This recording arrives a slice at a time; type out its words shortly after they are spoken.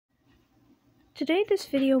Today this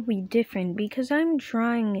video will be different because I'm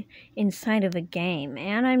drawing inside of a game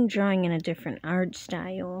and I'm drawing in a different art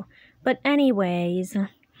style. But anyways,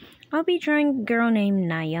 I'll be drawing a girl named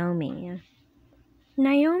Naomi.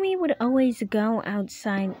 Naomi would always go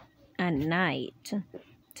outside at night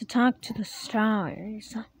to talk to the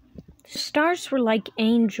stars. The stars were like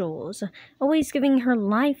angels, always giving her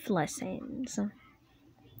life lessons.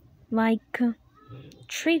 Like,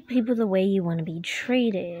 treat people the way you want to be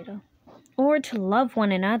treated, or to love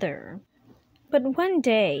one another. But one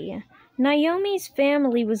day, Naomi's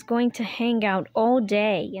family was going to hang out all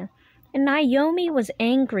day, and Naomi was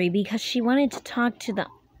angry because she wanted to talk to the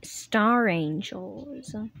star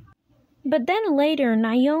angels. But then later,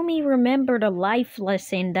 Naomi remembered a life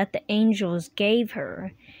lesson that the angels gave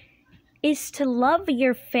her, is to love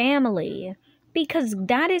your family, because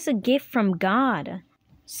that is a gift from God.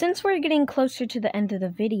 Since we're getting closer to the end of the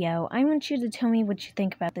video, I want you to tell me what you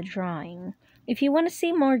think about the drawing. If you want to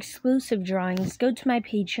see more exclusive drawings, go to my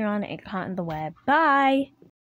Patreon at CaughtNtheWeb. Bye!